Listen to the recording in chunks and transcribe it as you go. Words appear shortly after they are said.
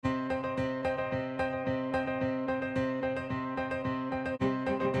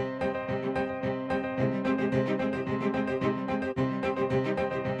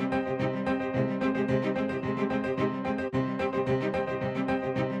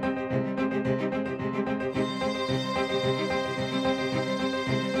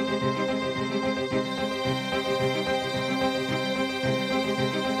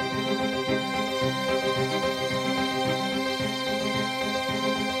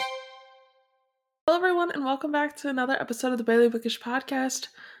everyone, and welcome back to another episode of the Bailey Bookish Podcast.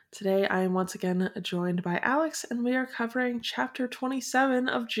 Today, I am once again joined by Alex, and we are covering Chapter 27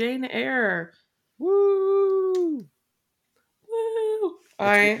 of Jane Eyre. Woo! Woo!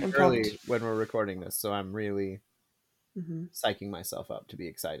 I am early pumped. when we're recording this, so I'm really psyching myself up to be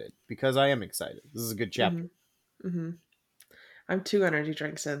excited because I am excited. This is a good chapter. I'm 2 energy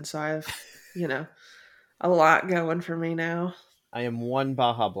drinks in, so I've, a lot going for me now. I am 1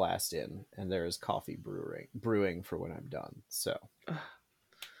 Baja Blast in, and there is coffee brewing for when I'm done. So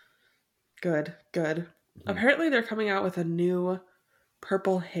Good. Apparently, they're coming out with a new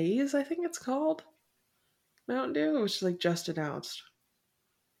Purple Haze, I think it's called. Mountain Dew, it was just announced.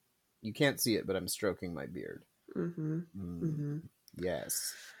 You can't see it, but I'm stroking my beard.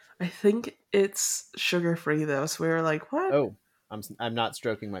 Yes. I think it's sugar-free, though, so we were like, what? Oh, I'm not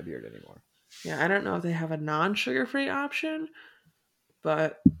stroking my beard anymore. Yeah, I don't know if they have a non-sugar-free option,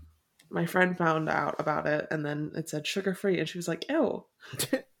 but my friend found out about it, and then it said sugar-free, and she was like, ew.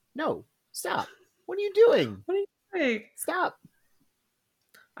 No, stop. What are you doing? What are you doing? Stop.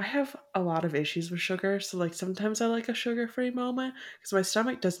 I have a lot of issues with sugar, so sometimes I like a sugar-free moment, because my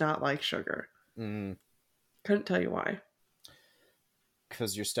stomach does not like sugar. Couldn't tell you why.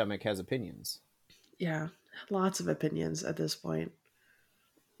 Because your stomach has opinions. Yeah, lots of opinions at this point.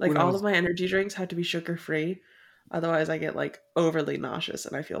 All of my energy drinks have to be sugar-free, otherwise I get overly nauseous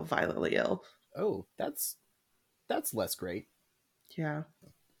and I feel violently ill. Oh, that's less great. Yeah.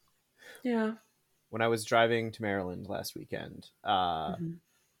 When I was driving to Maryland last weekend,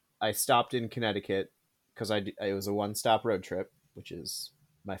 I stopped in Connecticut because it was a 1-stop road trip, which is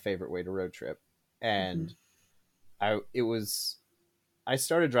my favorite way to road trip. And I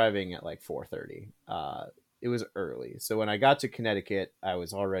started driving at 4:30. It was early. So when I got to Connecticut, I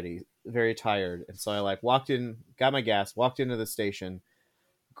was already very tired. And so I walked in, got my gas, walked into the station,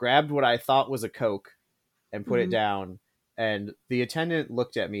 grabbed what I thought was a Coke and put it down. And the attendant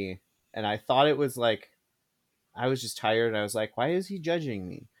looked at me and I thought it was I was just tired. And I was like, why is he judging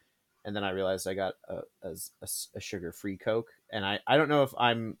me? And then I realized I got a sugar-free Coke. And I don't know if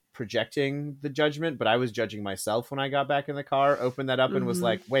I'm projecting the judgment, but I was judging myself when I got back in the car, opened that up and was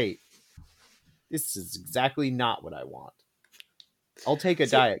like, wait, this is exactly not what I want. I'll take a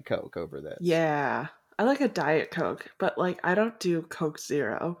Diet Coke over this. Yeah. I like a Diet Coke, but I don't do Coke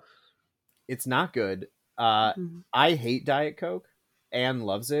Zero. It's not good. I hate Diet Coke. Anne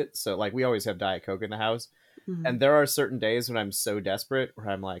loves it. So we always have Diet Coke in the house. And there are certain days when I'm so desperate where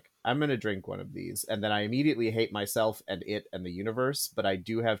I'm like, I'm going to drink one of these. And then I immediately hate myself and it and the universe. But I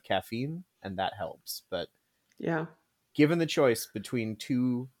do have caffeine and that helps. But yeah, given the choice between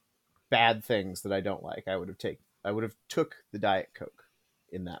 2 bad things that I don't like, I would have took the Diet Coke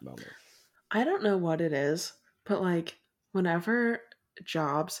in that moment. I don't know what it is, but whenever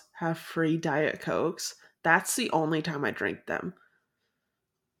jobs have free Diet Cokes, that's the only time I drink them.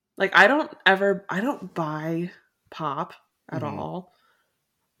 I don't buy pop at all.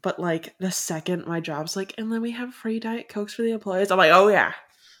 But the second my job's and then we have free Diet Cokes for the employees, I'm like, oh yeah.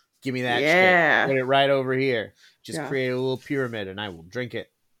 Give me that shit. Put it right over here. Just create a little pyramid and I will drink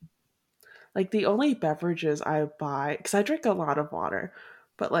it. The only beverages I buy, because I drink a lot of water,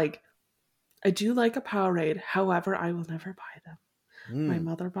 but I do like a Powerade. However, I will never buy them. My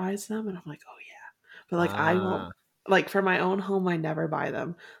mother buys them and I'm like, oh yeah. But I won't. For my own home, I never buy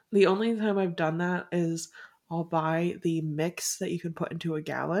them. The only time I've done that is I'll buy the mix that you can put into a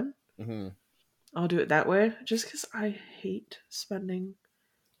gallon. I'll do it that way just because I hate spending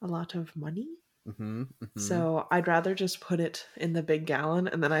a lot of money. So I'd rather just put it in the big gallon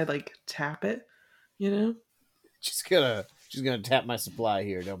and then I tap it, Just gonna tap my supply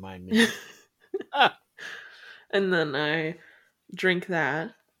here. Don't mind me. And then I drink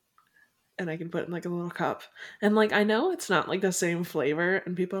that. And I can put it in a little cup. And I know it's not the same flavor.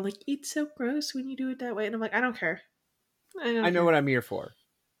 And people are like, it's so gross when you do it that way. And I'm like, I don't care. I know what I'm here for.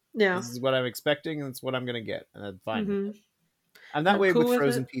 Yeah. This is what I'm expecting and it's what I'm going to get. And I'm fine with it. I'm that way with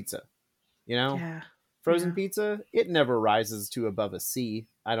frozen pizza. Yeah. Frozen pizza, it never rises to above a C,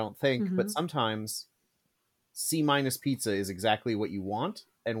 I don't think. But sometimes C- pizza is exactly what you want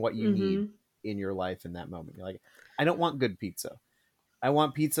and what you need in your life in that moment. You're like, I don't want good pizza. I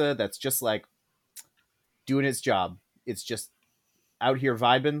want pizza that's just doing its job. It's just out here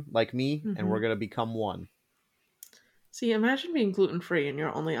vibing like me, and we're going to become one. See, imagine being gluten-free and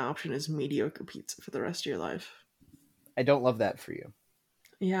your only option is mediocre pizza for the rest of your life. I don't love that for you.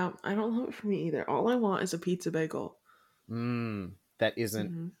 Yeah, I don't love it for me either. All I want is a pizza bagel. That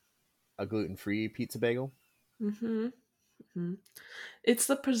isn't a gluten-free pizza bagel? It's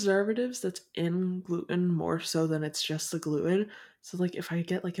the preservatives that's in gluten more so than it's just the gluten. So if I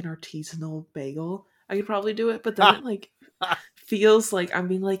get an artisanal bagel, I could probably do it, but then it like feels like I'm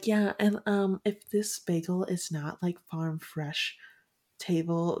being like, yeah, and if this bagel is not like farm fresh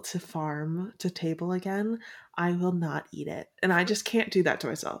table to farm to table again, I will not eat it. And I just can't do that to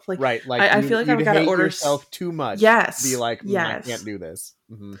myself. Like Right, like I feel like you'd I've got to hate order yourself too much to be yes, like, I can't yes. do this.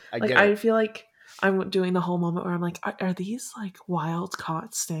 I Like get it. I feel like I'm doing the whole moment where I'm like, are these like wild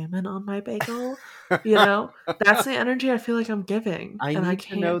caught salmon on my bagel? You know, that's the energy I feel like I'm giving, I and I need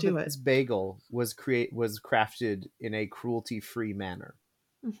to know can't do that it. this bagel was crafted in a cruelty-free manner.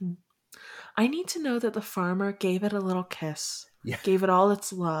 Hmm. I need to know that the farmer gave it a little kiss, Yeah. gave it all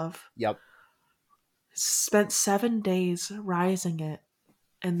its love, Yep. spent 7 days rising it,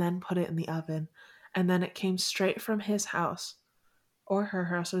 and then put it in the oven, and then it came straight from his house or her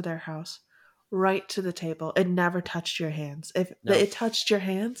house or their house right to the table. It never touched your hands. If No, it touched your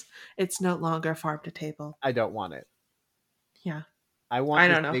hands, it's no longer farm to table. I don't want it. Yeah. I want I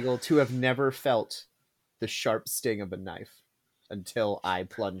this don't know. bagel to have never felt the sharp sting of a knife until I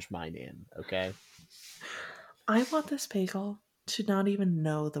plunge mine in, okay? I want this bagel to not even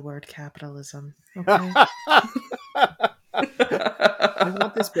know the word capitalism. Okay. I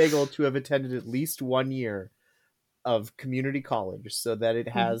want this bagel to have attended at least 1 year of community college so that it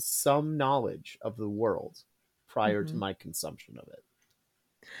has some knowledge of the world prior to Mhm. my consumption of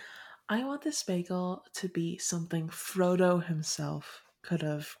it. I want this bagel to be something Frodo himself could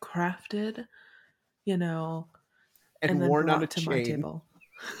have crafted, you know, And and then worn on a brought to my chain. table.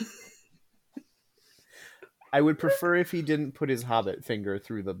 I would prefer if he didn't put his hobbit finger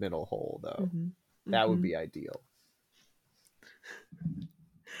through the middle hole, though. Hmm. That would Hmm. be ideal.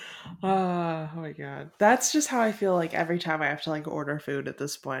 Oh my god. That's just how I feel like every time I have to like order food at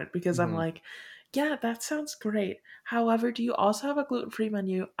this point because I'm Mhm. like, yeah, that sounds great. However, do you also have a gluten-free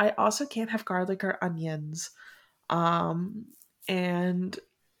menu? I also can't have garlic or onions. Um and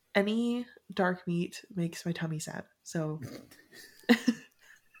any dark meat makes my tummy sad. So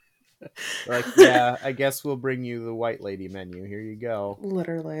Like, yeah, I guess we'll bring you the white lady menu. Here you go.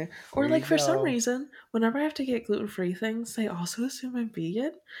 literally. Here Or you like for some go. reason, whenever I have to get gluten-free things, they also assume I'm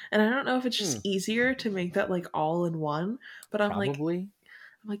vegan. And I don't know if it's Hmm, just easier to make that like all in one, but probably.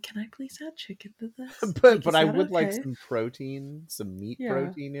 I'm like, can I please add chicken to this? but Like, but is I that would like okay? some protein, some meat Yeah.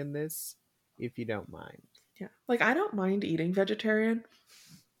 protein in this, if you don't mind. Yeah. Like I don't mind eating vegetarian,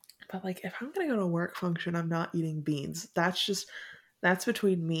 but like if I'm gonna go to a work function, I'm not eating beans. That's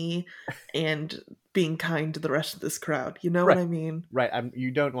between me and being kind to the rest of this crowd. You know what Right. I mean? Right.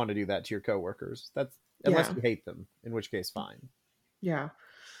 You don't want to do that to your coworkers. That's unless Yeah. you hate them, in which case fine. Yeah.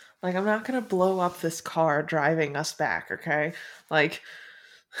 Like I'm not gonna blow up this car driving us back, okay? Like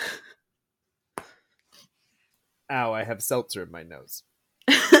Ow, I have seltzer in my nose.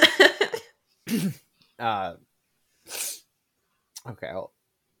 Uh okay.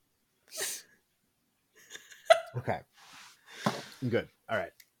 Okay. I'm good. All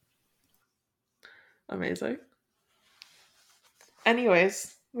right. amazing.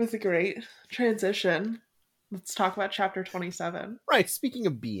 Anyways, with a great transition, let's talk about chapter 27. Right. Speaking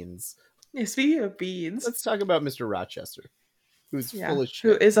of beans, Yeah, speaking of beans, let's talk about Mr. Rochester, who's yeah, full of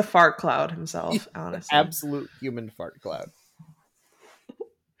who shit. is a fart cloud himself, He's the honestly. absolute human fart cloud.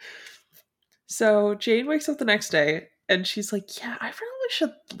 So Jane wakes up the next day and she's like, yeah, I probably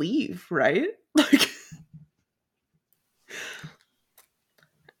should leave, right? Like,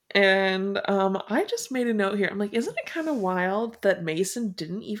 and I just made a note here. I'm like, isn't it kind of wild that Mason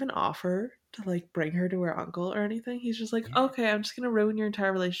didn't even offer to like bring her to her uncle or anything? He's just like, Yeah. okay, I'm just gonna ruin your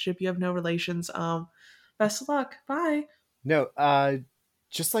entire relationship. You have no relations. Best of luck. Bye. No,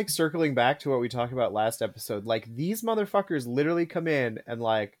 just like circling back to what we talked about last episode, like these motherfuckers literally come in and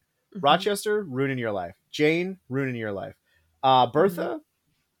like Hmm. Rochester, ruining your life. Jane, ruining your life. Hmm. Bertha,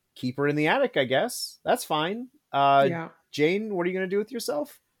 keep her in the attic, I guess. That's fine. Yeah. Jane, what are you gonna do with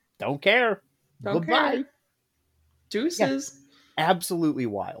yourself? Don't care. Don't Goodbye. care. Yeah, Deuces. absolutely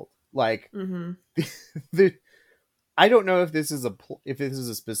wild. Like Hmm. the I don't know if this is if this is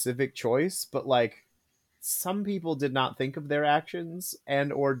a specific choice, but like some people did not think of their actions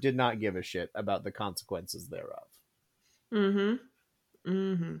and or did not give a shit about the consequences thereof. Hmm.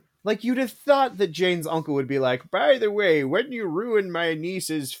 Hmm. Like you'd have thought that Jane's uncle would be like, by the way, when you ruin my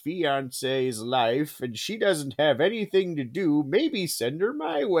niece's fiance's life and she doesn't have anything to do, maybe send her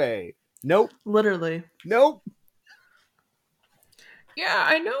my way. Nope. Literally. Nope. Yeah,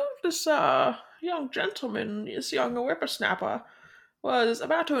 I know this young gentleman, this young whippersnapper, was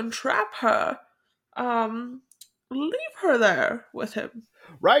about to entrap her. Um, leave her there with him.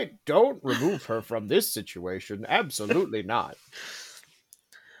 Right? Don't remove her from this situation. Absolutely not.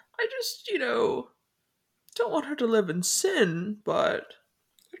 I just, don't want her to live in sin, but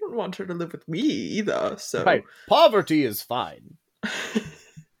I don't want her to live with me either. So Right. Poverty is fine.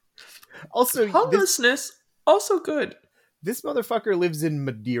 Also, homelessness also good. This motherfucker lives in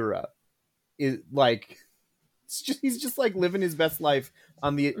Madeira. Is like he's just like living his best life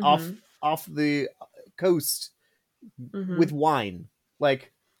on the off the coast with wine.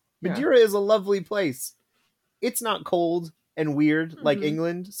 Like Madeira is a lovely place. It's not cold and weird like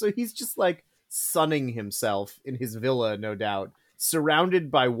England, so he's just like sunning himself in his villa, no doubt,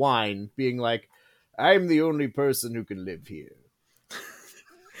 surrounded by wine, being like, I'm the only person who can live here.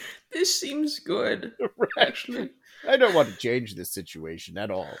 This seems good. Right. Actually, I don't want to change this situation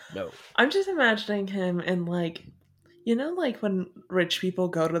at all. No. I'm just imagining him in like, you know, like when rich people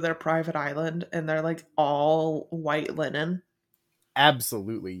go to their private island and they're like all white linen.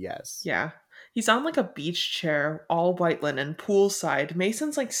 Absolutely, yes. Yeah. He's on like a beach chair, all white linen, poolside.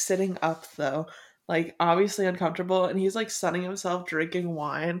 Mason's like sitting up though, like obviously uncomfortable, and he's like sunning himself, drinking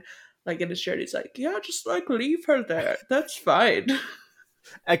wine, like in his chair. He's like, yeah, just like leave her there. That's fine.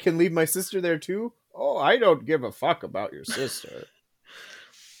 I can leave my sister there too? Oh, I don't give a fuck about your sister.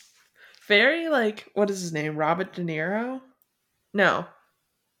 Very like, what is his name? Robert De Niro? No.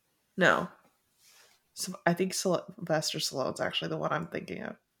 So I think Sylvester Stallone's actually the one I'm thinking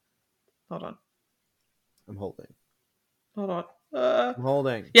of. Hold on. I'm holding. Hold on. I'm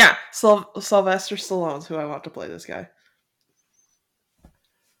holding. Yeah, Sylvester Stallone's who I want to play this guy.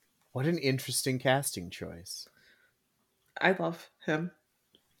 What an interesting casting choice. I love him.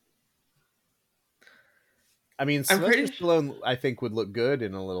 I mean, Sylvester Stallone, I think, would look good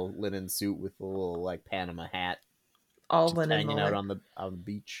in a little linen suit with a little like Panama hat, all just linen, hanging out on the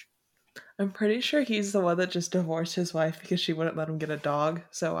beach. I'm pretty sure he's the one that just divorced his wife because she wouldn't let him get a dog.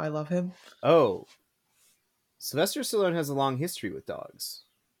 So I love him. Oh, Sylvester Stallone has a long history with dogs.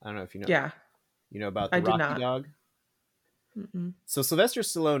 I don't know if you know. Yeah, you know about the Rocky dog. Mm-mm. So Sylvester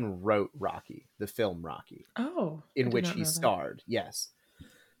Stallone wrote Rocky, the film Rocky. Oh, in which he starred. Yes.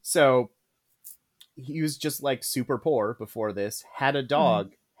 So he was just like super poor before this, had a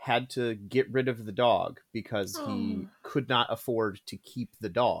dog, had to get rid of the dog because he could not afford to keep the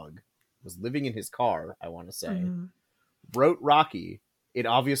dog, was living in his car, I want to say, wrote Rocky. It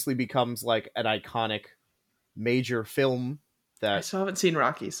obviously becomes like an iconic major film that I still haven't seen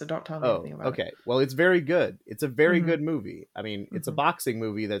Rocky, so don't tell me anything about it. Okay. Well, it's very good. It's a very good movie. I mean, it's a boxing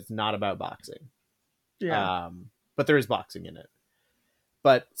movie that's not about boxing. Yeah. But there is boxing in it.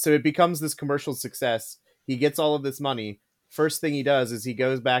 But so it becomes this commercial success. He gets all of this money. First thing he does is he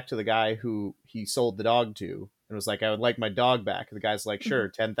goes back to the guy who he sold the dog to and was like, I would like my dog back. And the guy's like, sure,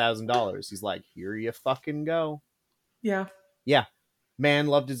 $10,000. He's like, here you fucking go. Yeah. Yeah. Man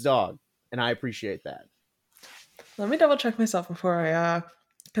loved his dog. And I appreciate that. Let me double check myself before I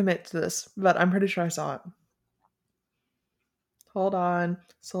commit to this, but I'm pretty sure I saw it. Hold on.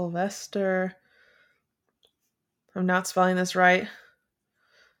 Sylvester. I'm not spelling this right.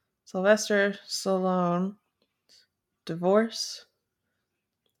 Sylvester Stallone divorce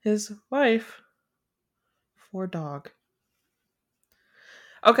his wife for dog.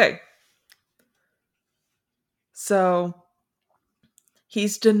 Okay. So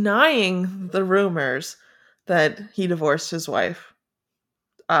he's denying the rumors that he divorced his wife.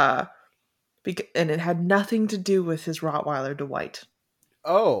 And it had nothing to do with his Rottweiler Dwight.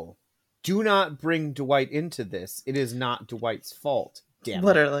 Oh, do not bring Dwight into this. It is not Dwight's fault. Damn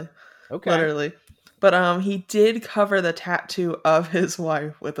Literally. it. Okay. Literally. But he did cover the tattoo of his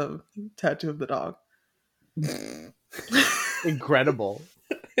wife with a tattoo of the dog. Incredible.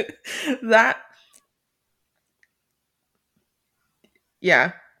 That.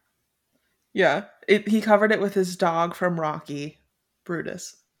 Yeah. Yeah. He covered it with his dog from Rocky,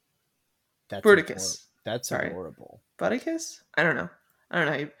 Brutus. Bruticus. That's adorable. Butticus? I don't know.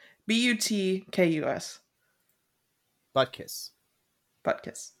 Butkus. Buttkiss.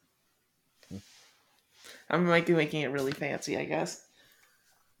 Butkus. I might be making it really fancy, I guess.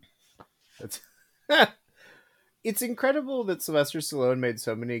 That's it's incredible that Sylvester Stallone made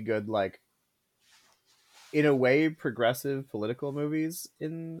so many good, like, in a way, progressive political movies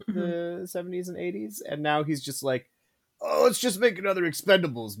in the 70s and 80s, and now he's just like, oh, let's just make another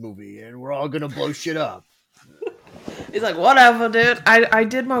Expendables movie, and we're all gonna blow shit up. He's like, whatever, dude. I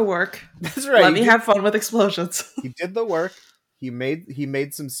did my work. That's right. Let me have fun with explosions. He did the work. He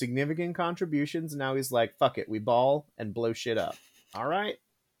made some significant contributions, and now he's like, fuck it, we ball and blow shit up. All right.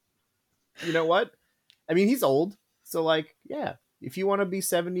 You know what? I mean, he's old, so like, yeah. If you want to be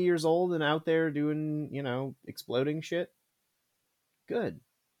 70 years old and out there doing, exploding shit, good.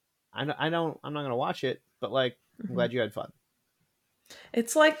 I'm not gonna watch it, but like, I'm glad you had fun.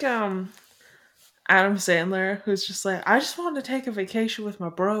 It's like, I Adam Sandler, who's just like, I just wanted to take a vacation with my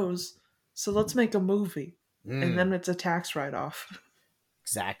bros, so let's make a movie. And then it's a tax write-off.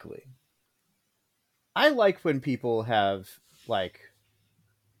 Exactly. I like when people have, like,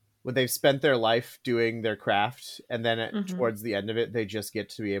 when they've spent their life doing their craft, and then towards the end of it, they just get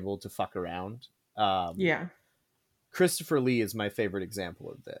to be able to fuck around. Yeah. Christopher Lee is my favorite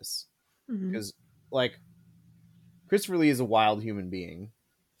example of this. Because, like, Christopher Lee is a wild human being.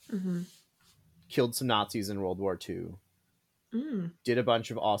 Killed some Nazis in World War II. Did a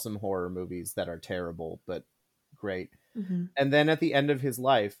bunch of awesome horror movies that are terrible, but great. And then at the end of his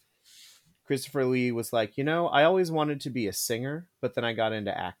life, Christopher Lee was like, I always wanted to be a singer, but then I got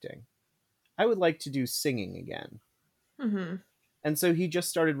into acting. I would like to do singing again. And so he just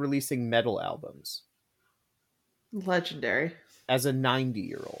started releasing metal albums. Legendary. As a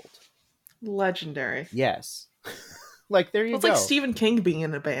 90-year-old. Legendary. Yes. Like, there you go. It's like Stephen King being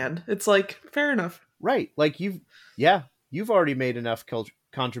in a band. It's like, fair enough. Right. Like, you've already made enough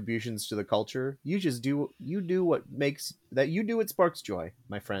contributions to the culture. You just do what sparks joy,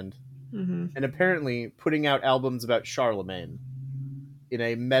 my friend. And apparently putting out albums about Charlemagne in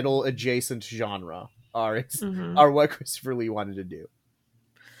a metal adjacent genre are what Christopher Lee wanted to do.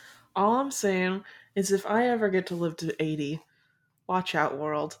 All I'm saying is, if I ever get to live to 80, watch out,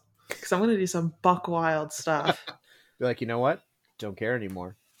 world, because I'm going to do some buck wild stuff. Be like, you know what? Don't care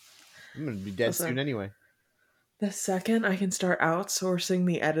anymore. I'm going to be dead soon anyway. The second I can start outsourcing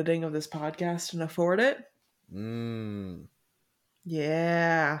the editing of this podcast and afford it,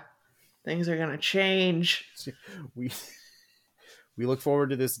 yeah, things are going to change. We look forward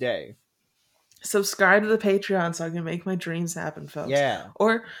to this day. Subscribe to the Patreon so I can make my dreams happen, folks. Yeah.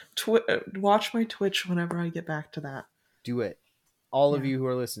 Or watch my Twitch whenever I get back to that. Do it. All of you who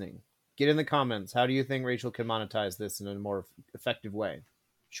are listening, get in the comments. How do you think Rachel can monetize this in a more effective way?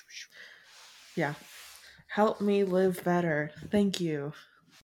 Yeah. Help me live better. Thank you.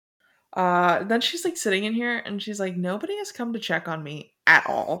 Then she's like sitting in here and she's like, nobody has come to check on me at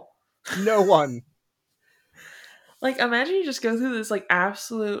all. No one. Like, imagine you just go through this like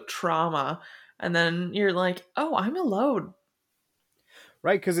absolute trauma and then you're like, oh, I'm alone.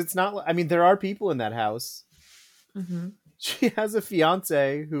 Right, because it's not, I mean, there are people in that house. She has a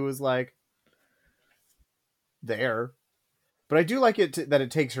fiance who is like there. But I do like it that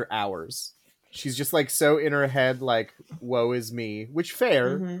it takes her hours. She's just like so in her head, like, woe is me. Which,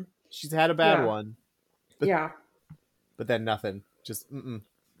 fair. She's had a bad one. But, but then nothing. Just,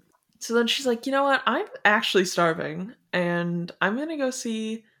 So then she's like, you know what? I'm actually starving. And I'm going to go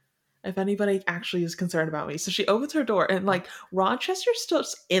see if anybody actually is concerned about me. So she opens her door and like Rochester's still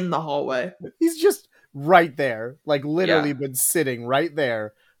in the hallway. He's just right there. Like literally been sitting right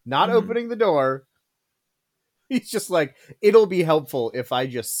there. Not opening the door. He's just like, it'll be helpful if I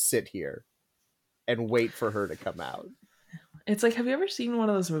just sit here and wait for her to come out. It's like, have you ever seen one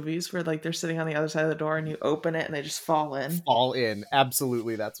of those movies where like they're sitting on the other side of the door and you open it and they just fall in? Fall in.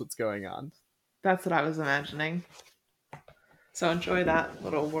 Absolutely, that's what's going on. That's what I was imagining. So enjoy that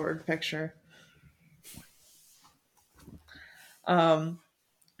little word picture. And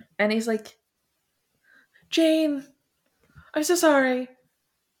he's like, Jane, I'm so sorry.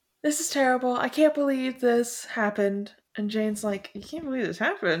 This is terrible. I can't believe this happened. And Jane's like, you can't believe this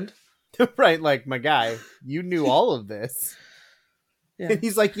happened? Right, like, my guy, you knew all of this. And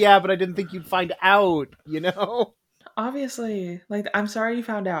he's like, yeah, but I didn't think you'd find out, Obviously. Like, I'm sorry you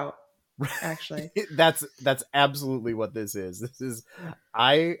found out, actually. That's absolutely what this is. This is,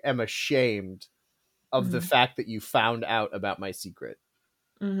 I am ashamed of the fact that you found out about my secret.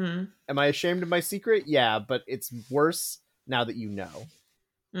 Am I ashamed of my secret? Yeah, but it's worse now that you know.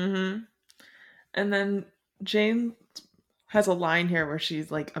 And then Jane has a line here where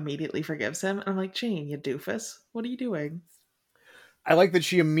she's like immediately forgives him. And I'm like, Jane, you doofus. What are you doing? I like that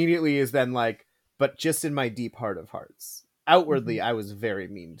she immediately is then like, but just in my deep heart of hearts. Outwardly, I was very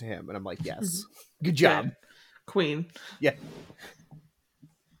mean to him. And I'm like, yes, good job. Good. Queen. Yeah.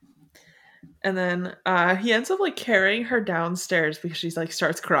 And then he ends up like carrying her downstairs because she's like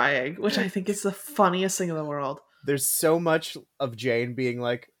starts crying, which I think is the funniest thing in the world. There's so much of Jane being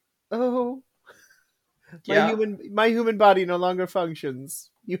like, oh, my human body no longer functions.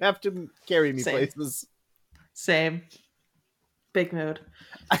 You have to carry me places. Same. Big mood.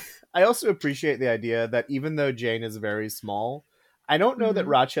 I also appreciate the idea that even though Jane is very small, I don't know that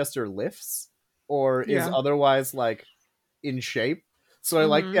Rochester lifts or is otherwise like in shape. So I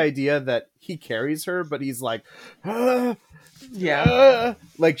like the idea that he carries her, but he's like,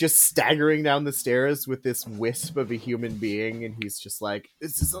 like just staggering down the stairs with this wisp of a human being. And he's just like,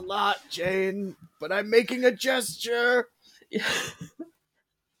 this is a lot, Jane, but I'm making a gesture.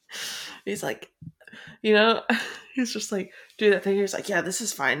 He's like, you know, he's just like, do that thing. He's like, yeah, this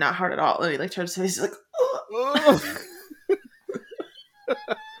is fine, not hard at all. And he like turns to his face, he's like, oh.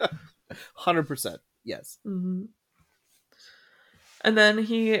 100%. Yes. Mm-hmm. And then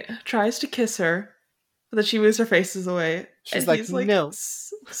he tries to kiss her, but then she moves her faces away. She's And like, he's like, no.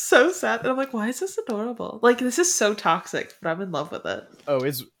 so sad. And I'm like, why is this adorable? Like, this is so toxic, but I'm in love with it. Oh,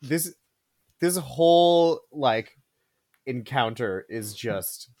 is this whole like encounter is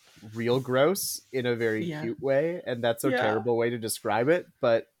just real gross in a very cute way, and that's a terrible way to describe it,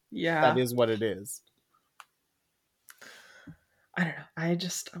 but that is what it is. I don't know.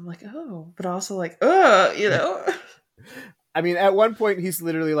 I'm like, oh, but also like, oh, you know. I mean, at one point he's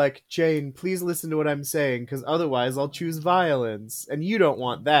literally like, Jane, please listen to what I'm saying, because otherwise I'll choose violence, and you don't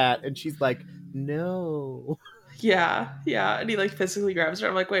want that. And she's like, no. Yeah. And he like physically grabs her.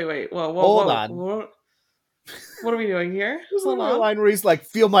 I'm like, wait, whoa, hold on. What are we doing here? There's a line where he's like,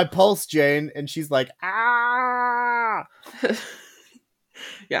 feel my pulse, Jane, and she's like, ah.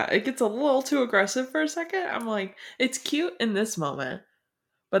 Yeah, it gets a little too aggressive for a second. I'm like, it's cute in this moment,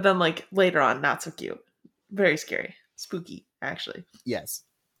 but then like later on, not so cute. Very scary. Spooky, actually. Yes.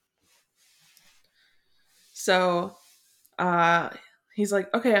 So he's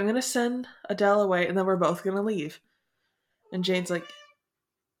like, okay, I'm gonna send Adele away and then we're both gonna leave. And Jane's like,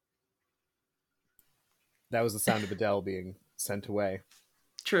 that was the sound of Adele being sent away.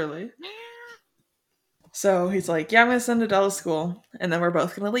 Truly. So he's like, yeah, I'm gonna send Adele to school and then we're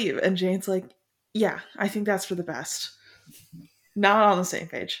both gonna leave. And Jane's like, yeah, I think that's for the best. Not on the same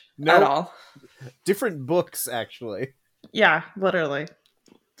page at all. Different books, actually. Yeah, literally.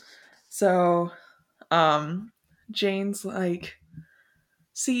 So Jane's like,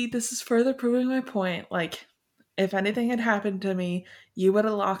 see, this is further proving my point. Like, if anything had happened to me, you would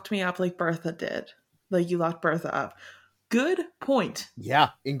have locked me up like Bertha did. Like, you locked Bertha up. Good point. Yeah.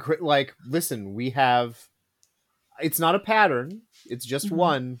 Like, listen, we have... It's not a pattern. It's just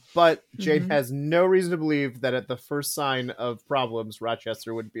one. But Jane has no reason to believe that at the first sign of problems,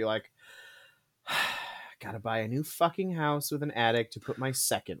 Rochester would be like, gotta buy a new fucking house with an attic to put my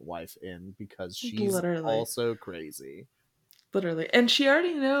second wife in because she's also crazy. Literally. And she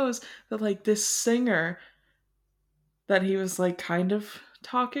already knows that, like, this singer that he was, like, kind of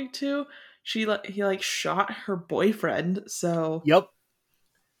talking to, he, like, shot her boyfriend, so... Yep.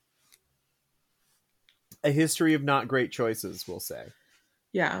 A history of not great choices, we'll say.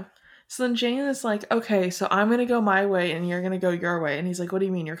 Yeah. So then Jane is like, okay, so I'm going to go my way and you're going to go your way. And he's like, what do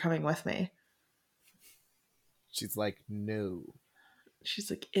you mean you're coming with me? She's like, no.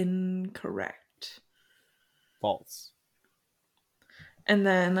 She's like, incorrect. False. And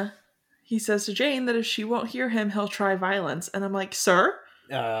then he says to Jane that if she won't hear him, he'll try violence. And I'm like, sir?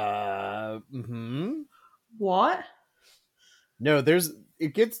 What? No, there's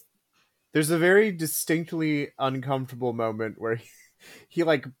a very distinctly uncomfortable moment where he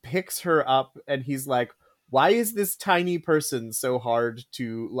like picks her up and he's like, why is this tiny person so hard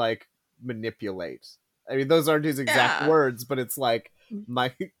to like manipulate? I mean, those aren't his exact words, but it's like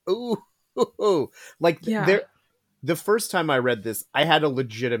the first time I read this, I had a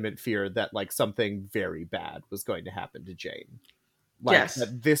legitimate fear that like something very bad was going to happen to Jane. Like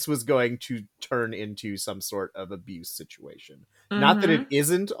that this was going to turn into some sort of abuse situation. Not that it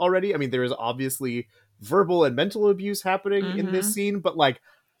isn't already. I mean, there is obviously verbal and mental abuse happening in this scene, but like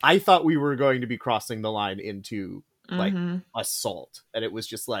I thought we were going to be crossing the line into like assault, and it was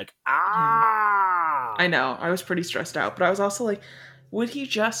just like I know. I was pretty stressed out, but I was also like, would he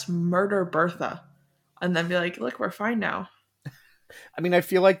just murder Bertha and then be like, look, we're fine now? I mean, I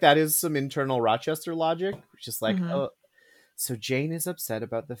feel like that is some internal Rochester logic, just like, oh, so Jane is upset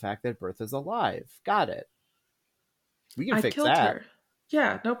about the fact that Bertha's alive. Got it. We can fix that. Her.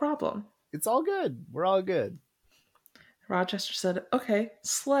 Yeah, no problem. It's all good. We're all good. Rochester said, okay,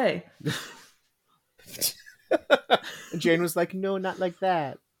 slay. And Jane was like, no, not like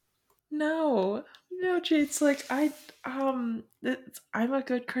that. No, Jane's like, I'm a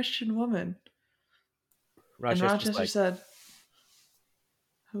good Christian woman. Rochester said,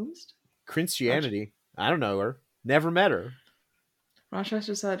 who's? Christianity. I don't know her. Never met her.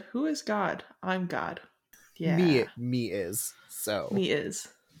 Rochester said, who is God? I'm God. Yeah. Me is. So. Me is.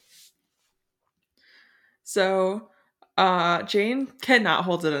 So, Jane cannot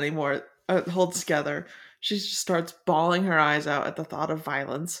hold it anymore. Hold together. She just starts bawling her eyes out at the thought of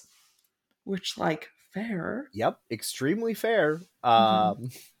violence. Which, like, fair. Yep. Extremely fair.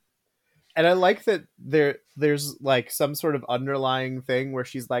 And I like that there's like some sort of underlying thing where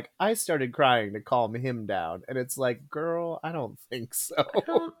she's like, I started crying to calm him down. And it's like, girl, I don't think so. I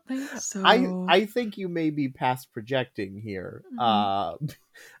don't think so. I think you may be past projecting here.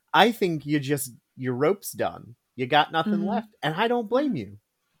 I think your rope's done. You got nothing left. And I don't blame you.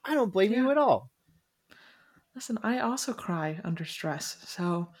 I don't blame you Yeah. at all. Listen, I also cry under stress,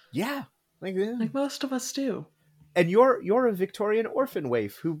 so Yeah. like most of us do. And you're a Victorian orphan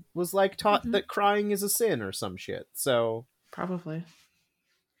waif who was like taught that crying is a sin or some shit. So Probably.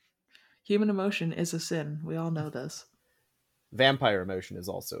 Human emotion is a sin. We all know this. vampire emotion is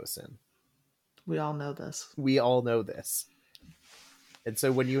also a sin. We all know this. We all know this. And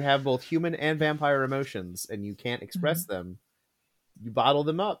so when you have both human and vampire emotions and you can't express them, you bottle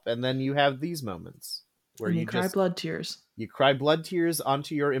them up, and then you have these moments where and you cry just blood tears. You cry blood tears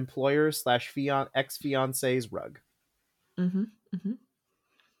onto your employer / ex-fiance's rug.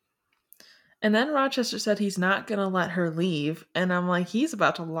 And then Rochester said he's not going to let her leave. And I'm like, he's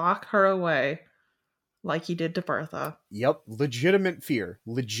about to lock her away like he did to Bertha. Yep. Legitimate fear.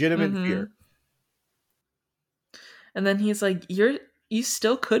 Legitimate fear. And then he's like, you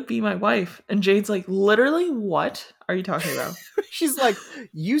still could be my wife. And Jane's like, literally, what are you talking about? She's like,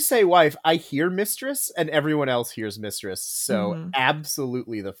 you say wife, I hear mistress, and everyone else hears mistress. So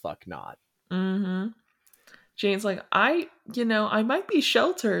absolutely the fuck not. Jane's like, I might be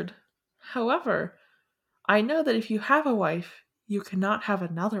sheltered. However, I know that if you have a wife, you cannot have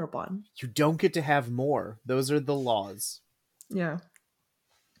another one. You don't get to have more. Those are the laws. Yeah.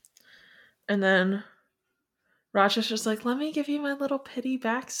 And then Rochester's like, let me give you my little pity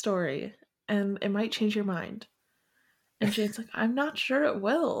backstory, and it might change your mind. And Jane's like, I'm not sure it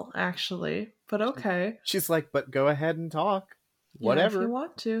will, actually, but okay. She's like, but go ahead and talk. Whatever. Yeah, if you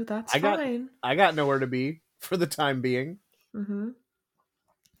want to, that's fine. I got nowhere to be for the time being.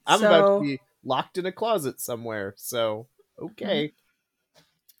 I'm about to be locked in a closet somewhere, so okay.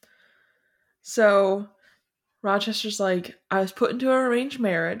 So Rochester's like, I was put into an arranged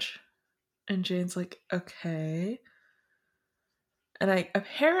marriage. And Jane's like, okay. And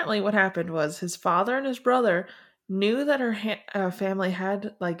apparently what happened was his father and his brother knew that her family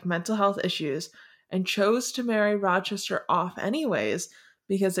had like mental health issues and chose to marry Rochester off anyways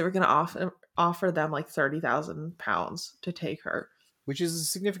because they were going to offer them like £30,000 to take her. Which is a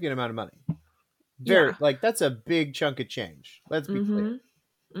significant amount of money. Like, that's a big chunk of change. Let's be clear.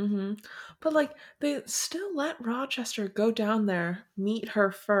 But like, they still let Rochester go down there, meet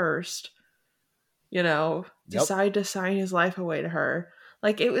her first, decide to sign his life away to her.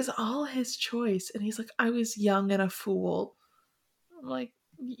 Like, it was all his choice. And he's like, I was young and a fool. I'm like,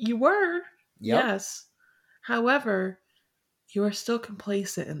 you were. Yes. However, you are still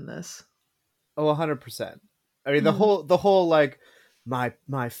complacent in this. Oh, 100%. I mean, the whole like,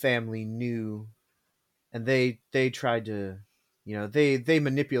 my family knew, and they tried to, they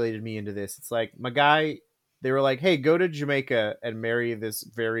manipulated me into this. It's like, my guy, they were like, hey, go to Jamaica and marry this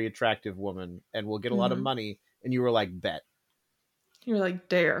very attractive woman and we'll get a lot of money. And you were like, bet. You were like,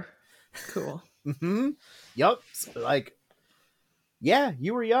 dare. Cool. Yep. Like, yeah,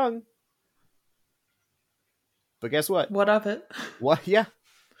 you were young. But guess what? What of it? What? Yeah.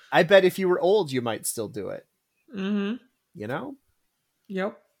 I bet if you were old, you might still do it. You know?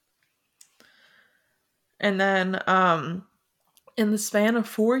 Yep. And then, in the span of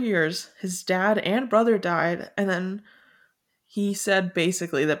 4 years, his dad and brother died, and then he said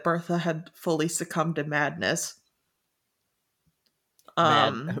basically that Bertha had fully succumbed to madness.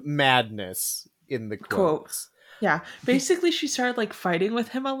 Madness in the quotes. Yeah. Basically, she started like fighting with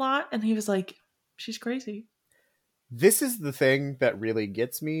him a lot, and he was like, she's crazy. This is the thing that really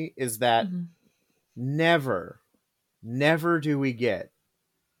gets me, is that never do we get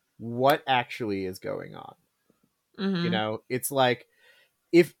what actually is going on. It's like,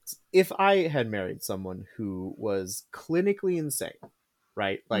 if I had married someone who was clinically insane,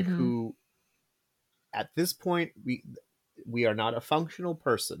 right? Like, who at this point we are not a functional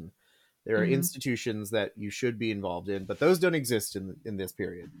person. There are institutions that you should be involved in, but those don't exist in this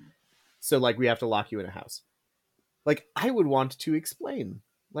period. So like, we have to lock you in a house. Like, I would want to explain,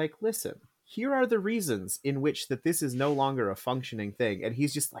 like, listen, here are the reasons in which that this is no longer a functioning thing. And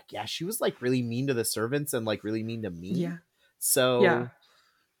he's just like, yeah, she was like really mean to the servants and like really mean to me. Yeah. So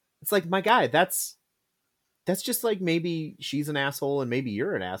it's like, my guy, that's just like, maybe she's an asshole and maybe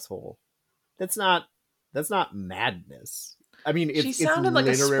you're an asshole. That's not madness. I mean, she sounded like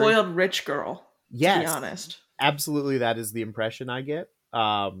a spoiled rich girl. Yes, to be honest. Absolutely, that is the impression I get.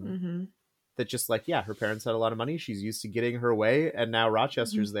 That just like, yeah, her parents had a lot of money. She's used to getting her way, and now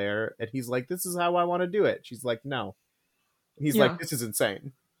Rochester's there, and he's like, this is how I want to do it. She's like, no. And he's like, this is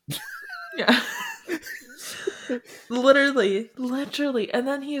insane. Yeah. Literally. And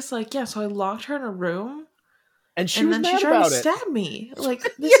then he's like, yeah, so I locked her in a room, and then she tried to stab me. Like,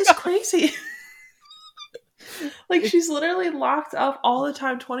 this is crazy. Like she's literally locked up all the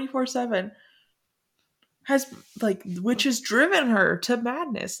time, 24/7. Has like which has driven her to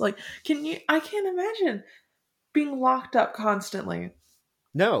madness. Like, can you? I can't imagine being locked up constantly.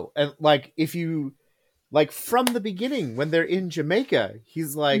 No, and like if you like from the beginning when they're in Jamaica,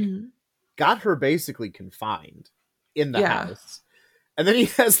 he's like Mm-hmm. got her basically confined in the Yeah. house. And then he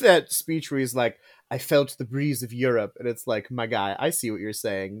has that speech where he's like, I felt the breeze of Europe. And it's like, my guy, I see what you're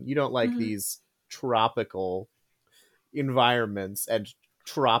saying. You don't like Mm-hmm. these tropical environments and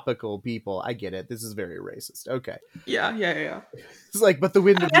tropical people. I get it. This is very racist. Okay. Yeah. It's like, but the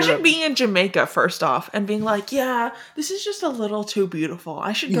wind of Imagine Europe. being in Jamaica first off and being like, yeah, this is just a little too beautiful.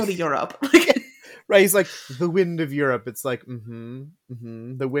 I should go to Europe. Like, Right. He's like, the wind of Europe. It's like,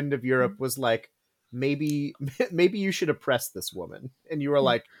 The wind of Europe was like, maybe you should oppress this woman. And you were yeah.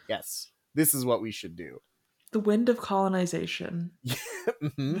 like, yes, this is what we should do. The wind of colonization.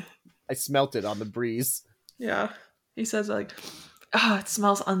 hmm I smelt it on the breeze. Yeah. He says like, ah, oh, it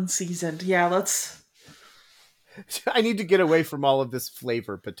smells unseasoned. Yeah, let's. I need to get away from all of this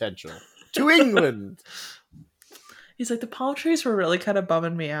flavor potential to England. He's like, the palm trees were really kind of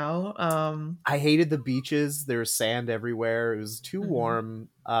bumming me out. I hated the beaches. There was sand everywhere. It was too Mm-hmm. warm.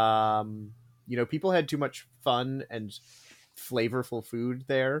 People had too much fun and flavorful food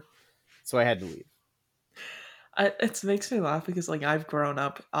there, so I had to leave. It makes me laugh because like I've grown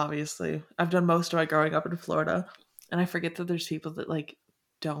up, obviously. I've done most of my growing up in Florida, and I forget that there's people that like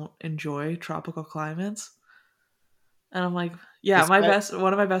don't enjoy tropical climates. And I'm like, yeah, This guy,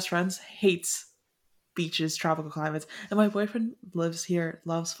 one of my best friends hates beaches, tropical climates. And my boyfriend lives here,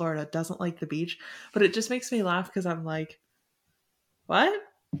 loves Florida, doesn't like the beach. But it just makes me laugh because I'm like, what?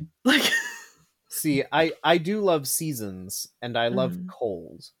 Like, see, I do love seasons and I love mm,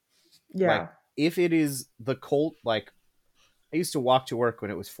 cold. Like yeah. if it is the cold, like I used to walk to work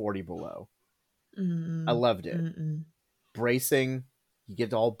when it was 40 below. I Mm-mm, loved it. mm-mm, Bracing, you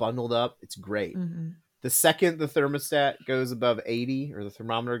get all bundled up. It's great. mm-mm. The second the thermostat goes above 80 or the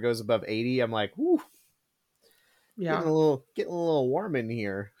thermometer goes above 80, I'm like, whoo, Yeah. getting a little warm in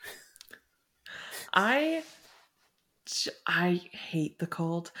here. I I hate the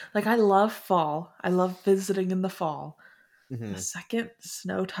cold. Like I love fall. I love visiting in the fall. The Mm-hmm. second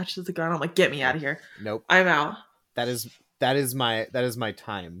snow touches the ground, I'm like, get me out Nope. of here. Nope. I'm out. That is my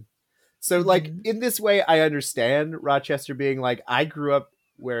time. So like Mm-hmm. in this way I understand Rochester being like I grew up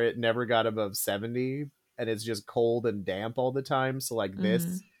where it never got above 70 and it's just cold and damp all the time, so like Mm-hmm.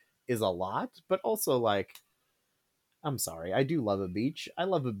 this is a lot, but also like I'm sorry, I do love a beach. I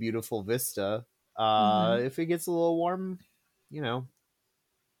love a beautiful vista. Mm-hmm. If it gets a little warm, you know,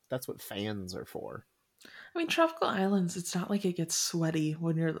 that's what fans are for. I mean, tropical islands, it's not like it gets sweaty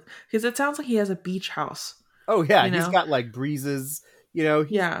when you're. Because it sounds like he has a beach house, Oh yeah, you he's know? got like breezes. You know,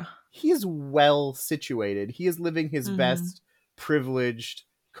 Yeah. he's well situated. He is living his Mm-hmm. best privileged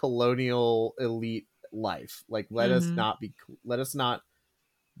colonial elite life. Like Mm-hmm. let us not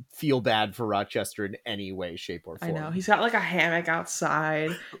feel bad for Rochester in any way, shape, or I know. form. He's got like a hammock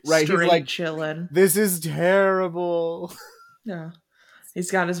outside, Right? He's straight like, chilling. this is terrible. Yeah.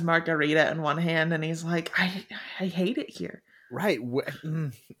 He's got his margarita in one hand and he's like, I hate it here. Right.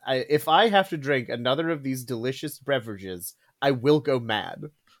 If I have to drink another of these delicious beverages, I will go mad.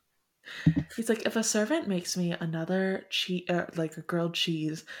 He's like, if a servant makes me another cheese, like a grilled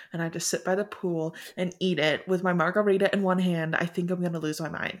cheese, and I have to sit by the pool and eat it with my margarita in one hand, I think I'm gonna lose my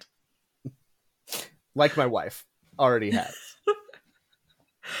mind. Like my wife already has.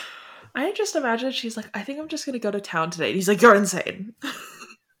 I just imagine she's like, I think I'm just gonna go to town today. And he's like, you're insane.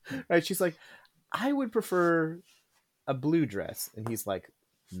 Right? She's like, I would prefer a blue dress, and he's like,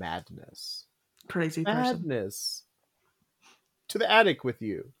 madness, Crazy person. madness. To the attic with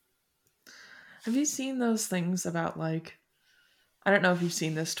you. Have you seen those things about like, I don't know if you've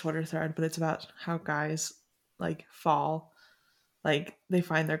seen this Twitter thread, but it's about how guys like fall, like they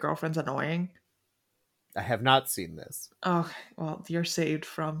find their girlfriends annoying. I have not seen this. Okay, well, you're saved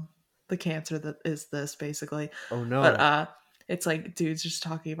from the cancer that is this basically. Oh But no. it's like dudes just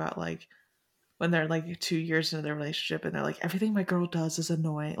talking about like when they're like 2 years into their relationship and they're like, everything my girl does is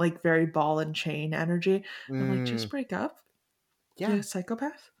annoying, like very ball and chain energy. And I'm like, just Mm, break up? You yeah.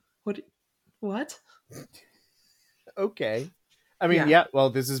 psychopath? What? Okay. I mean, Yeah, yeah. Well,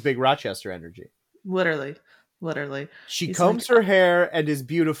 this is big Rochester energy. literally. Literally. She He's combs like her hair and is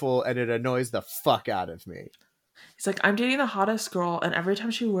beautiful, and it annoys the fuck out of me. he's like, I'm dating the hottest girl, and every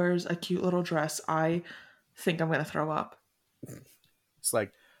time she wears a cute little dress, I think I'm gonna throw up. It's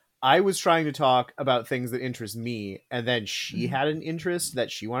like I was trying to talk about things that interest me, and then she Mhm. had an interest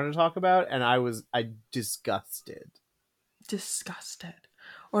that she wanted to talk about, and I disgusted. Disgusted.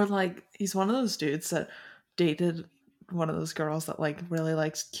 Or like he's one of those dudes that dated one of those girls that like really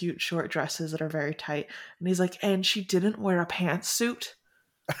likes cute short dresses that are very tight. And he's like, and she didn't wear a pantsuit.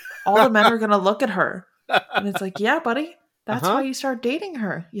 All the men are gonna look at her. And it's like, yeah, buddy, that's why Uh-huh. you start dating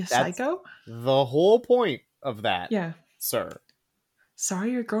her, you That's psycho. the whole point of that, Yeah. sir.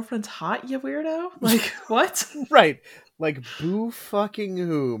 Sorry your girlfriend's hot, you weirdo? Like, what? Right. Like, boo fucking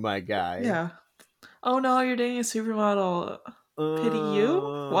who, my guy? Yeah. Oh no, you're dating a supermodel. Pity you?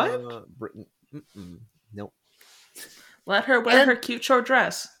 What? Britain. Mm-mm. Nope. Let her wear And her cute short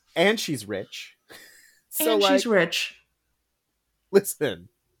dress. and she's rich. So, And she's like, rich. listen,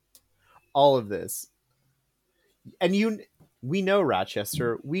 all of this, and we know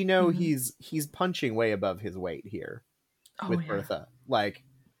Rochester. We know Mm-hmm. he's punching way above his weight here Oh with yeah. Bertha. Like,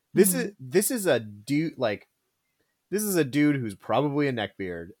 Mm-hmm. this is a dude. Like, this is a dude who's probably a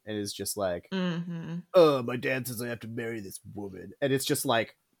neckbeard and is just like, Mm-hmm. oh, my dad says I have to marry this woman, and it's just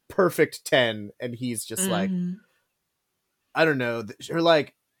like perfect 10, and he's just like, Mm-hmm. I don't know,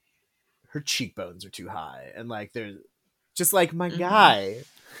 her cheekbones are too high, and like they're just like, my Mm-hmm. guy.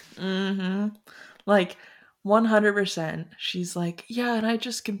 Mm-hmm. Like 100%. She's like, yeah, and I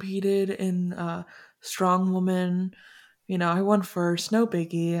just competed in strong woman. You know, I won first, no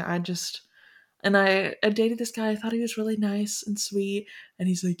biggie. I dated this guy. I thought he was really nice and sweet. And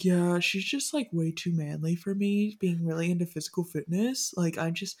he's like, yeah, she's just like way too manly for me, being really into physical fitness. Like,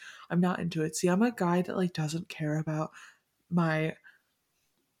 I'm not into it. See, I'm a guy that like doesn't care about my,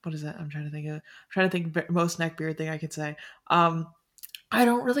 what is it? Most neckbeard thing I could say. Um, I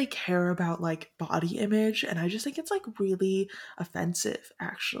don't really care about like body image, and I just think it's like really offensive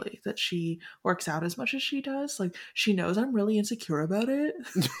actually that she works out as much as she does. Like she knows I'm really insecure about it.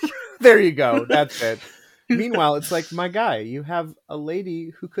 There you go. That's it. Meanwhile, it's like, my guy, you have a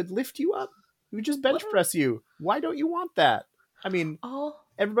lady who could lift you up, who just bench Literally. press you. Why don't you want that? I mean, Oh,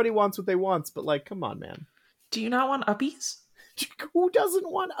 everybody wants what they want, but like, come on, man. do you not want uppies? Who doesn't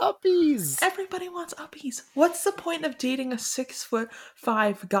want uppies? Everybody wants uppies. What's the point of dating a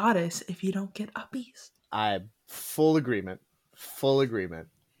 6'5" goddess if you don't get uppies? I full agreement. Full agreement.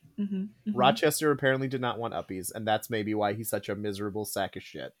 Mm-hmm, mm-hmm. Rochester apparently did not want uppies, and that's maybe why he's such a miserable sack of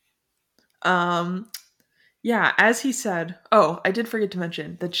shit. Um, yeah, as he said, oh, I did forget to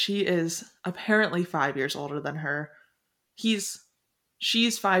mention that she is apparently 5 years older than her. He's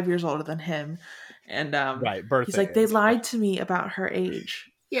she's 5 years older than him, and Right, he's Bertha like, they is. But lied to me about her age.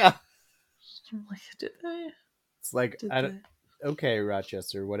 yeah. I'm like, did they? It's like, Did I don't, they? okay,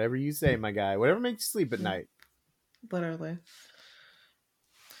 Rochester, whatever you say, my guy. Whatever makes you sleep at Yeah, night. literally.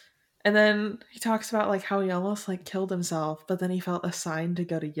 And then he talks about like how he almost like killed himself, but then he felt assigned to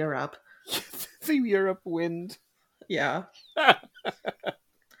go to Europe. The Europe wind. Yeah. And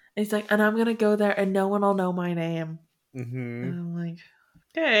he's like, and I'm gonna go there and no one will know my name. Mm-hmm. And I'm like,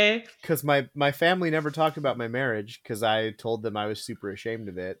 okay. Because my family never talked about my marriage because I told them I was super ashamed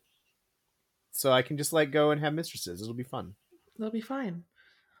of it. So I can just like go and have mistresses. It'll be fun. They'll be fine.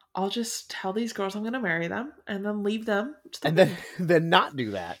 I'll just tell these girls I'm gonna marry them and then leave them to the And then wind. then not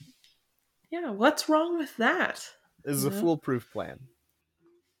do that. Yeah, what's wrong with that? This is You a know? foolproof plan.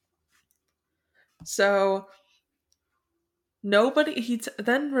 So nobody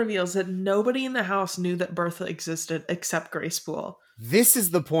then reveals that nobody in the house knew that Bertha existed except Grace Poole. This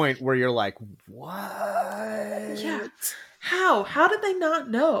is the point where you're like, Yeah. what? How did they not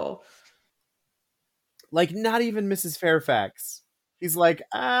know? Like, not even Mrs. Fairfax. He's like,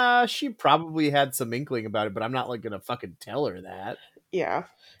 she probably had some inkling about it, but I'm not like gonna fucking tell her that. Yeah.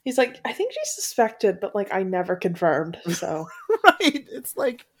 He's like, I think she suspected, but like I never confirmed. So Right? It's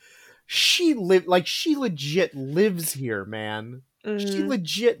like, she legit lives here, man. She mm,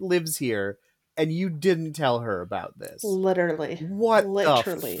 legit lives here, and you didn't tell her about this. literally. What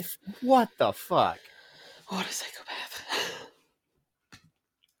the fuck? What a psychopath.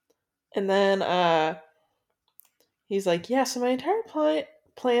 And then he's like, yeah, so my entire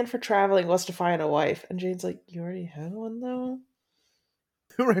plan for traveling was to find a wife. And Jane's like, you already had one though?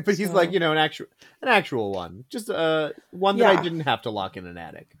 Right, but he's like, So an actual one. Just one that I yeah. didn't have to lock in an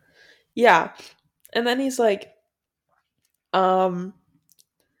attic. Yeah. And then he's like, um,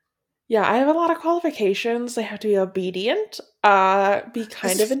 yeah, I have a lot of qualifications. They have to be obedient, be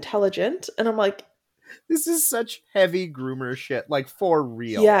kind of This, intelligent. And I'm like, this is such heavy groomer shit. Like, for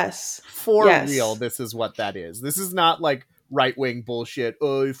real. yes. For real, Yes. this is what that is. This is not like right-wing bullshit.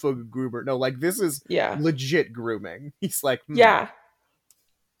 Oh, you fucking groomer. No, like, this is Yeah. legit grooming. He's like, Yeah.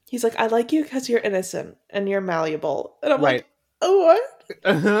 He's like, I like you because you're innocent and you're malleable. And I'm right. like, oh, what?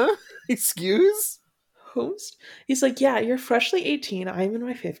 Uh-huh. Excuse? Host? He's like, yeah, you're freshly 18. I'm in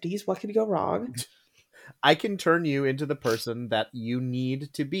my 50s. What could go wrong? I can turn you into the person that you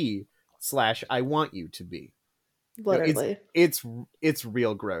need to be / I want you to be. It's Literally. it's it's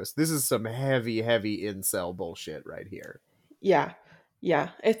real gross. This is some heavy incel bullshit right here. Yeah. Yeah.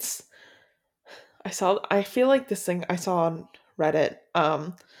 I feel like this thing I saw on Reddit,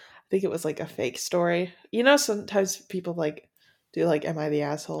 I think it was like a fake story. You know, sometimes people like do like am I the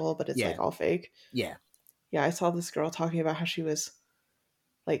asshole, but it's Yeah, like all fake. yeah. Yeah, I saw this girl talking about how she was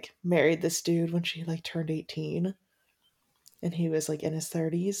like married this dude when she like turned 18 and he was like in his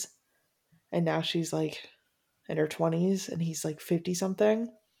 30s, and now she's like in her 20s and he's like 50 something,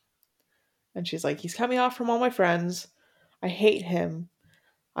 and she's like he's cut me off from all my friends. I hate him.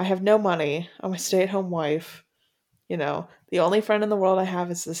 I have no money. I'm a stay-at-home wife. You know, the only friend in the world I have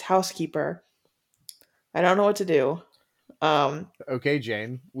is this housekeeper. I don't know what to do. Um, Okay,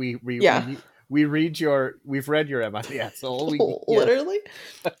 Jane. yeah, We've read your Am I the Asshole? We yes. literally.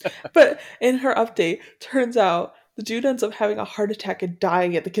 But in her update, turns out the dude ends up having a heart attack and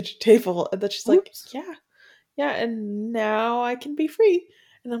dying at the kitchen table, and then she's like, Whoops. "Yeah, yeah, and now I can be free."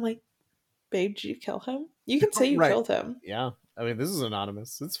 And I'm like, "Babe, did you kill him? You can say you Right. killed him." Yeah. I mean, this is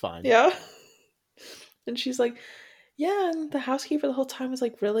anonymous. It's fine. Yeah. And she's like, yeah, and the housekeeper the whole time was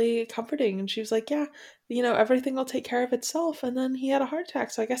like really comforting. And she was like, yeah, you know, everything will take care of itself. And then he had a heart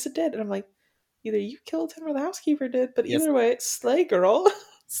attack, so I guess it did. And I'm like, either you killed him or the housekeeper did, but Yes. either way, slay, girl.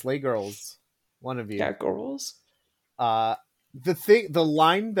 Slay girls. One of Yeah, you. girls. Uh the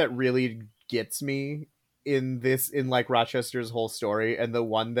line that really gets me in like Rochester's whole story, and the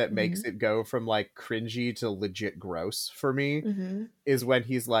one that Mm-hmm. makes it go from like cringy to legit gross for me, Mm-hmm. is when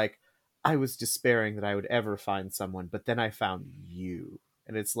he's like, I was despairing that I would ever find someone, but then I found you.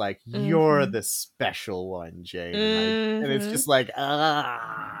 And it's like, you're Mm-hmm. the special one, Jane. And it's Mm-hmm. just like,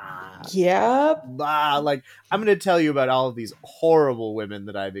 Yep. like, I'm going to tell you about all of these horrible women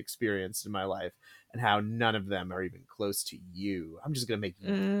that I've experienced in my life and how none of them are even close to you. I'm going to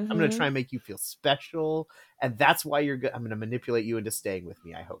Mm-hmm. try and make you feel special. And that's why I'm going to manipulate you into staying with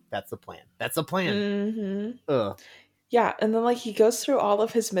me. I hope that's the plan. That's the plan. Mm-hmm. Ugh. Yeah, and then like he goes through all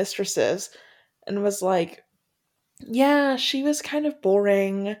of his mistresses and was like, yeah, she was kind of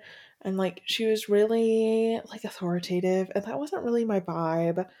boring and like she was really like authoritative, and that wasn't really my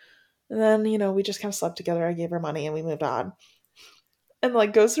vibe. And then, you know, we just kind of slept together. I gave her money and we moved on. And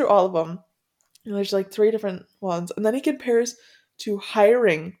like goes through all of them. And there's like three different ones. And then he compares to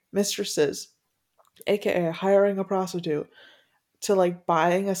hiring mistresses, aka hiring a prostitute, to like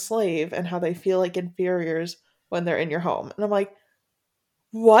buying a slave and how they feel like inferiors when they're in your home. And I'm like,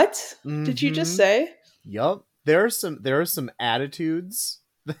 what did you just Mm-hmm. say? Yup. There are some attitudes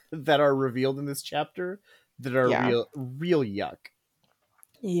that are revealed in this chapter that are Yeah. real yuck.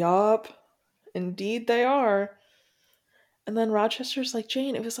 Yup. Indeed they are. And then Rochester's like,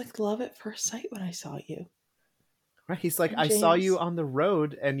 Jane, it was like love at first sight when I saw you. Right? He's like, And I saw you Jane's, on the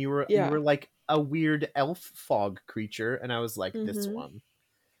road and you were yeah. like a weird elf fog creature, and I was like, this Mm-hmm. one.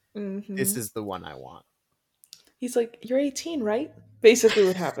 This Mm-hmm. is the one I want. He's like, you're 18, right? Basically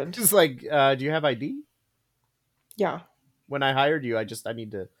what happened. Just like, do you have ID? Yeah. When I hired you, I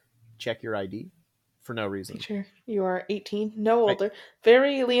need to check your ID for no Make reason. sure you are 18, no Right. older.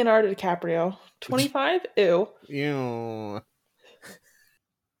 Very Leonardo DiCaprio. 25? Ew. Ew.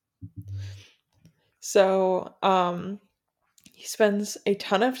 So, he spends a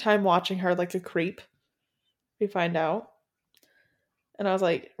ton of time watching her like a creep, we find out. And I was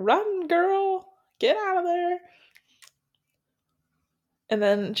like, run, girl! Get out of there! And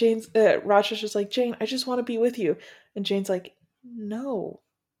then Rochester's like, Jane, I just want to be with you. And Jane's like, no.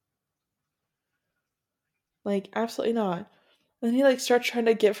 Like, absolutely not. And then he like starts trying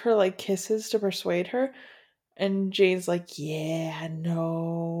to give her like kisses to persuade her. And Jane's like, yeah,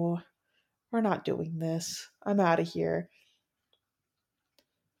 no. We're not doing this. I'm out of here.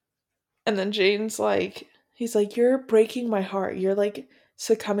 And then Jane's like, he's like, you're breaking my heart. You're like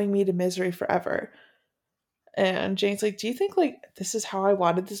succumbing me to misery forever. And Jane's like, do you think like this is how I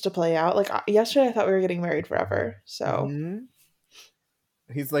wanted this to play out? Like yesterday I thought we were getting married forever. So, Mm-hmm.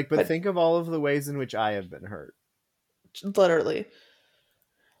 He's like, but but think of all of the ways in which I have been hurt. literally.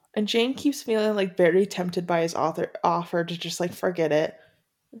 And Jane keeps feeling like very tempted by his offer to just like forget it,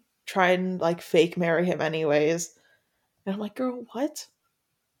 try and like fake marry him anyways. And I'm like, girl, what?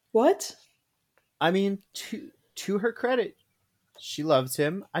 What? I mean, to her credit, she loves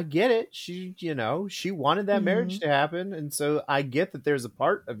him. I get it. She wanted that marriage Mm-hmm. to happen, and so I get that there's a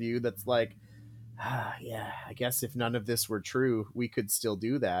part of you that's like, yeah, I guess if none of this were true, we could still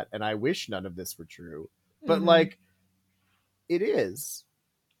do that, and I wish none of this were true. But Mm-hmm. like, it is,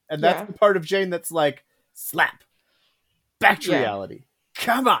 and that's Yeah. the part of Jane that's like, slap back to Yeah. reality.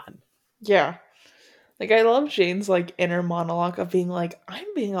 Come on. Yeah. Like, I love Jane's, like, inner monologue of being like, I'm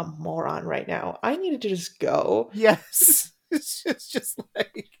being a moron right now. I needed to just go. Yes. It's just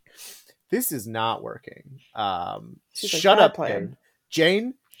like, this is not working. She's like, Shut bad up, plan. Jane.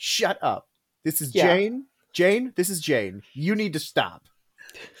 Jane, shut up. This is Yeah. Jane. Jane, this is Jane. You need to stop.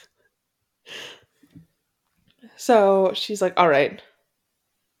 So she's like, all right,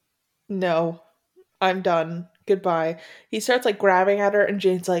 no, I'm done. Goodbye. He starts like grabbing at her, and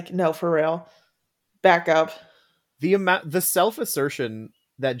Jane's like, no, for real. Back up. The self assertion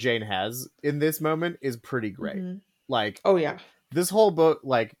that Jane has in this moment is pretty great. Mm-hmm. Like, Oh, yeah. this whole book,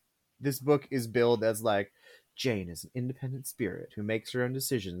 like, this book is billed as like, Jane is an independent spirit who makes her own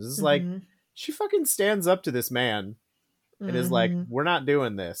decisions. It's like, Mm-hmm. she fucking stands up to this man and is like, Mm-hmm. we're not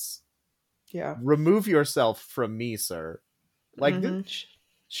doing this. Yeah. Remove yourself from me, sir. Like, Mm-hmm.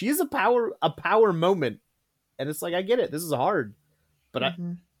 she is a power moment, and it's like, I get it, this is hard, but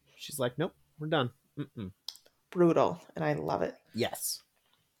Mm-hmm. she's like, nope, we're done. Mm-mm. Brutal, and I love it. Yes.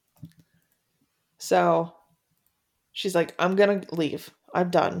 So she's like, I'm gonna leave. I'm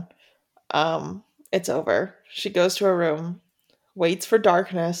done. It's over. She goes to her room, waits for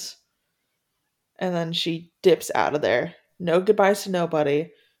darkness, and then she dips out of there. No goodbyes to nobody.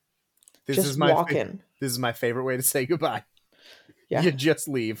 This is Just my walking. this is my favorite way to say goodbye. Yeah. You just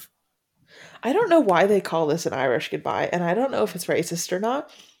leave. I don't know why they call this an Irish goodbye, and I don't know if it's racist or not.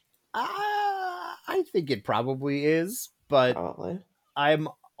 I think it probably is, but Probably. I'm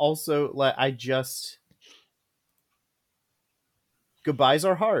also like, goodbyes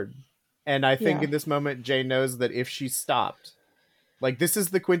are hard. And I think Yeah. in this moment, Jane knows that if she stopped, like, this is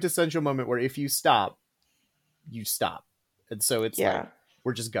the quintessential moment where if you stop, you stop. And so it's like, Yeah.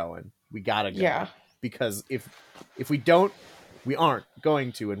 we're just going. We gotta go. Yeah. Because if we don't, we aren't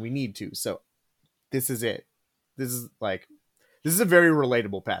going to, and we need to. So this is it. This is a very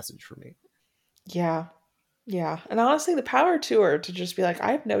relatable passage for me. Yeah. Yeah. And honestly, the power to her to just be like,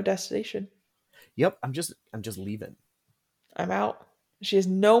 I have no destination. Yep, I'm just leaving. I'm out. She has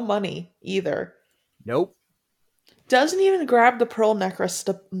no money either. Nope. Doesn't even grab the pearl necklace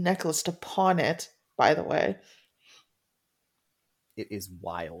to pawn it, by the way. It is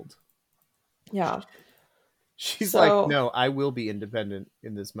wild. Yeah. She's like, So, no, I will be independent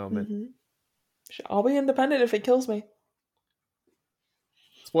in this moment. mm-hmm. I'll be independent if it kills me.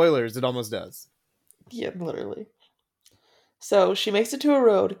 Spoilers, it almost does. Yeah, literally. So she makes it to a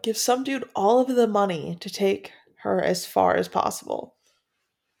road, gives some dude all of the money to take her as far as possible.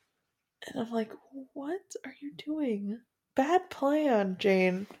 And I'm like, what are you doing? Bad plan,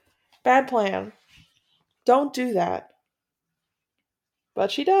 Jane. Bad plan. Don't do that.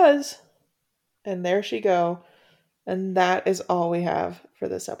 But she does. And there she go. And that is all we have for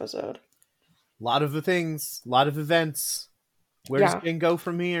this episode. A lot of the things, a lot of events. Where does Yeah. Jane go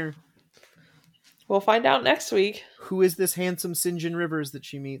from here? We'll find out next week. Who is this handsome St. John Rivers that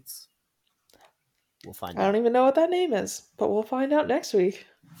she meets? We'll find I out. don't even know what that name is, but we'll find out next week.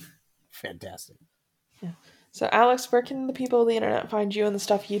 Fantastic. Yeah. So, Alex, where can the people of the internet find you and the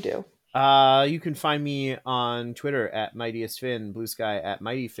stuff you do? You can find me on Twitter at Mightiest Finn, Blue Sky at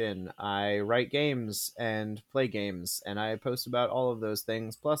Mighty Finn. I write games and play games, and I post about all of those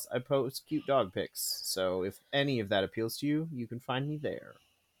things. Plus, I post cute dog pics. So if any of that appeals to you, you can find me there.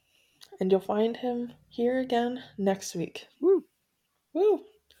 And you'll find him here again next week. Woo! Woo!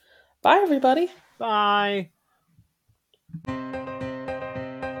 Bye, everybody. Bye!